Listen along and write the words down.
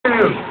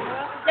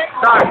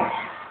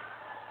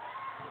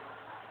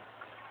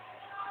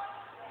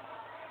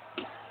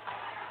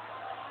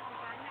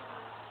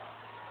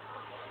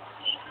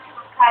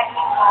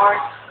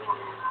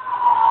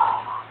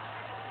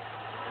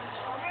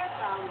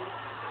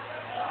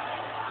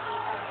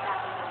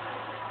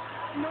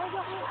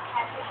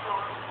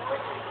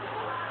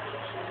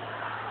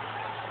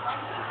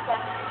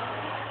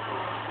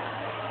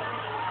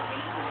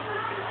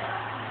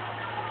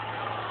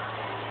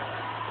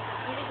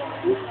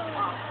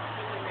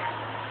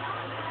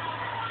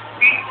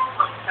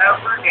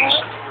Every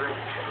nation group.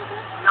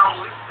 Now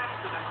listen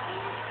to the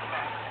Holy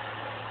Command.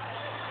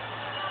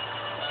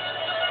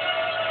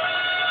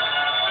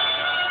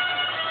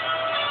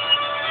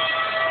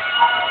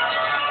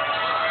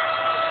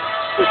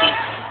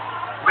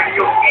 When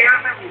you hear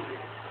the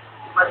music,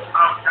 you must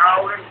bow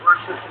down and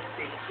worship the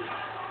statue,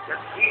 the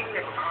king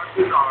and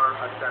conqueror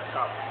has set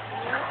up.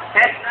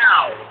 And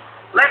now,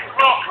 let's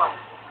welcome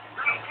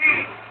the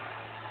king.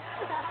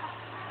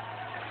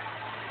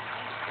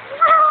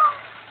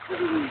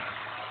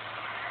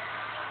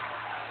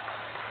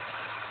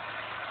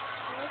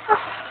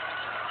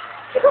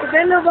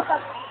 Gano'n ba ka?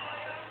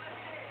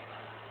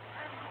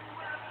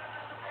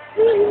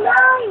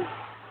 Hinay!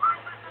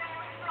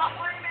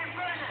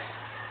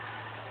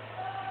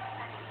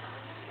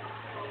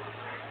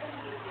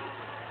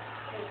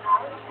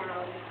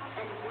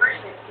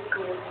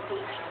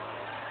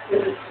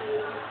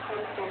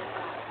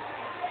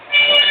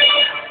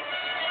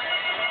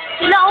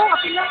 Sila ako,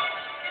 kapila.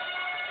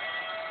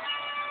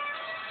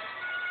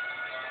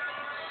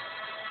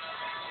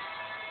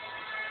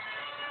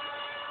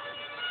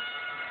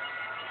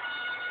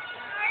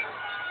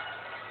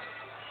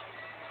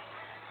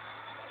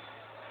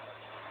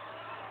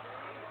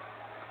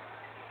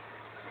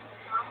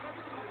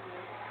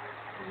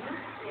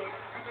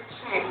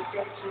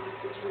 That you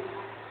to do,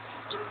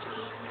 the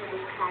king that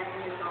is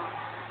having it all.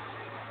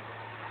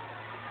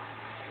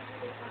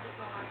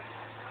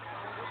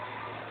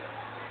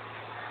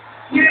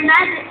 Your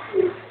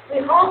Majesty, we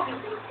hold you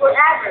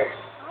forever.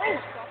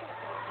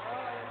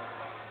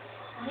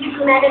 You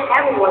commanded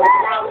everyone to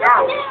bow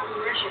down and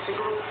worship the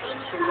golden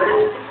statue when it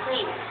was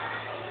proclaimed.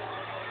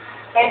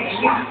 And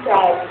you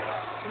said,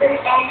 this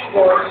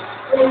anyone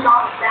who is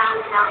not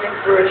bow down and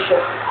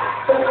worship,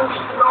 who will be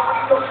thrown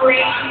into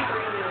flames for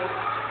you.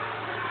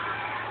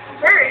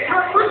 Sir, your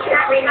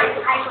footsteps bring us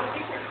the type of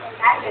business and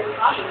that is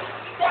loving.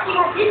 But you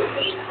have this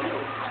faith too.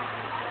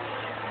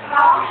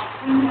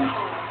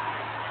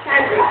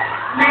 Shadrach,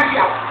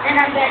 Meshach,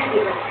 and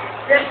Abednego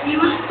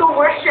refused to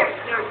worship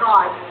your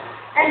God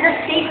and the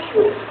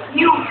statue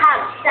you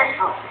have set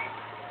up.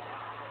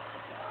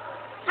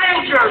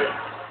 Soldiers,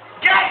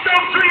 get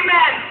those three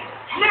men!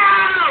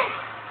 Now!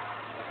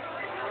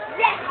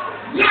 Yes!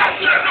 Yes,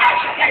 Your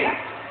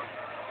Majesty!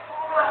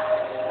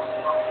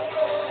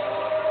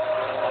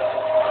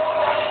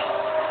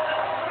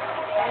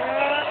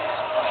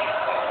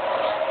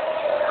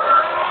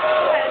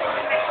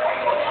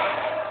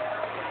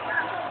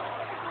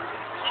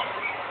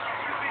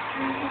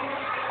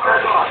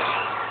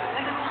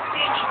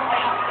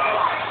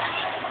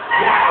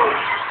 Now,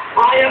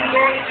 I am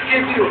going to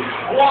give you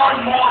one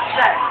more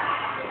test.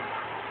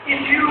 If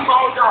you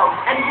bow down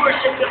and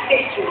worship the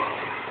statue,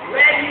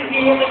 when you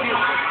hear the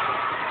music,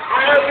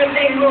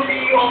 everything will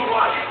be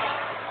alright.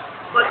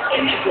 But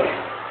instead,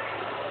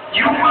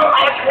 you will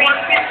at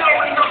once be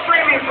thrown in the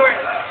flaming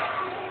furnace.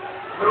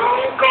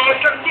 No God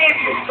can save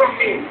you from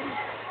me.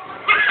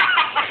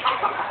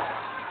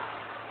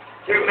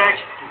 Your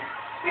Majesty,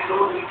 we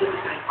don't need to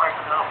defend part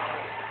now.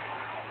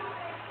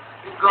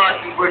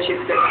 God, we worship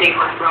the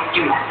taken from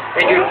you,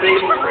 and your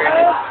place was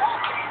earned.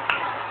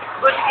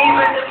 But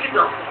even if you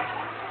don't,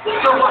 we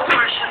still want to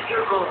worship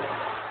your God,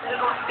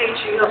 and don't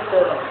statue of the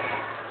Lord.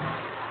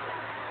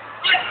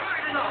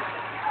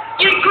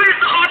 Increase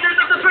the hardness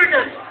of the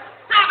furnace, 7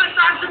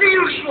 times to the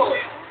usual.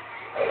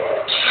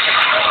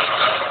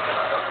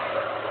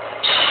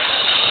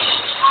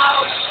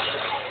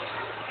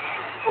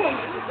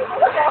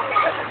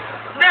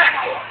 Next,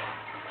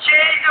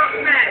 chain of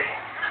men.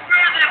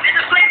 Burn them in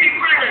the flaming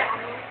furnace!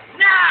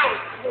 Now!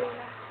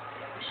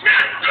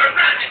 Yes, Your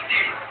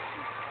Majesty!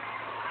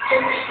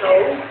 And so,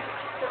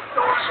 the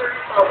soldiers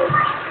followed.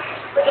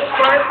 But the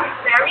fire was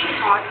very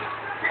hot,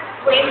 the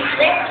flames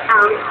leapt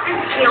out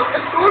and killed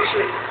the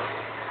soldiers.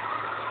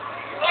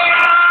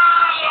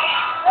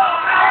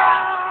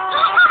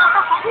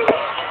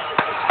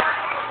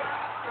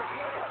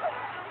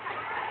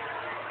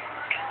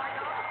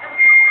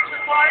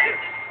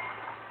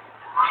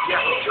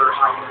 Yes, Your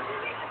Highness.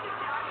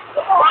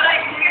 But I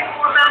see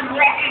 4 men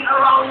walking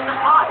around in the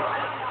fire.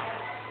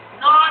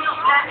 None of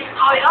them is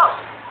tied up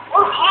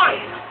or hard.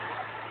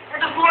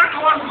 And the 4th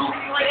one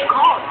looks like a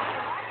cause.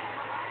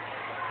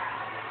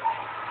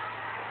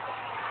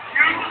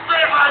 You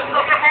servants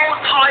of the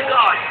Most High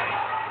God,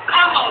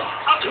 come out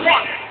at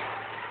once.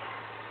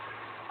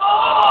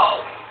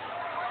 Oh!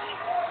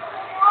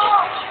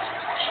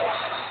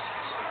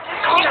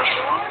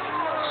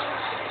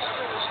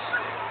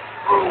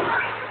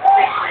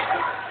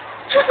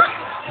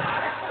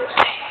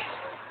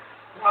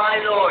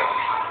 My Lord,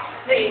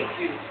 thank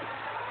you.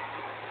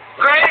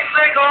 Praise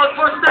thy God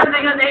for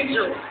sending an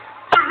angel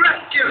to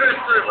rescue her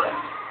servant.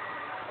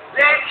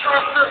 They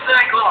trusted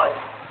their God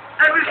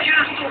and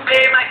refused to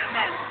obey my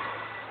command.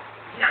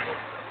 Yes,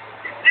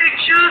 they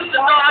choose to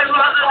die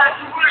rather than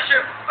to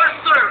worship or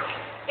serve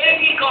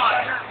any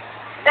god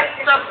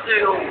except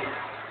their own.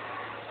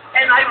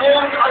 And I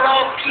won't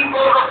allow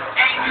people of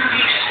any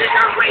nation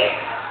or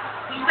race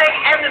to say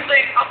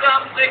anything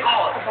against their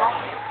God.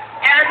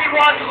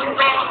 Anyone who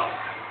does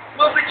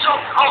will be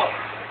chopped off,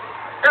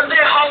 and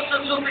their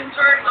houses will be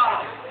turned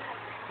off,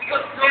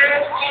 because no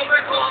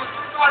other God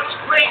such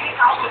great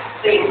out of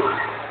favor.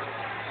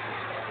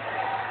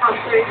 On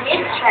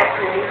 30th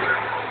chapter,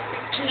 the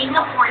king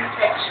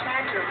appointed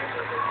Shadrach,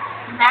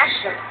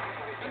 Meshach,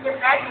 and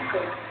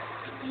Abednego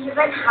to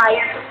even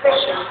higher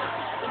positions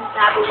in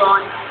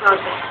Babylon's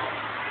province.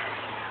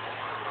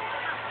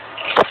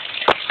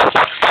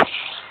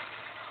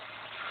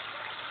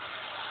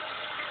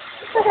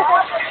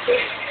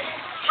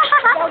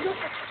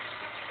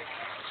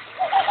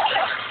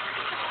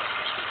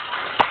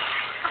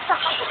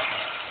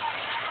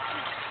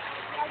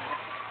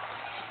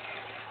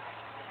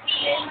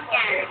 King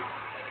Aaron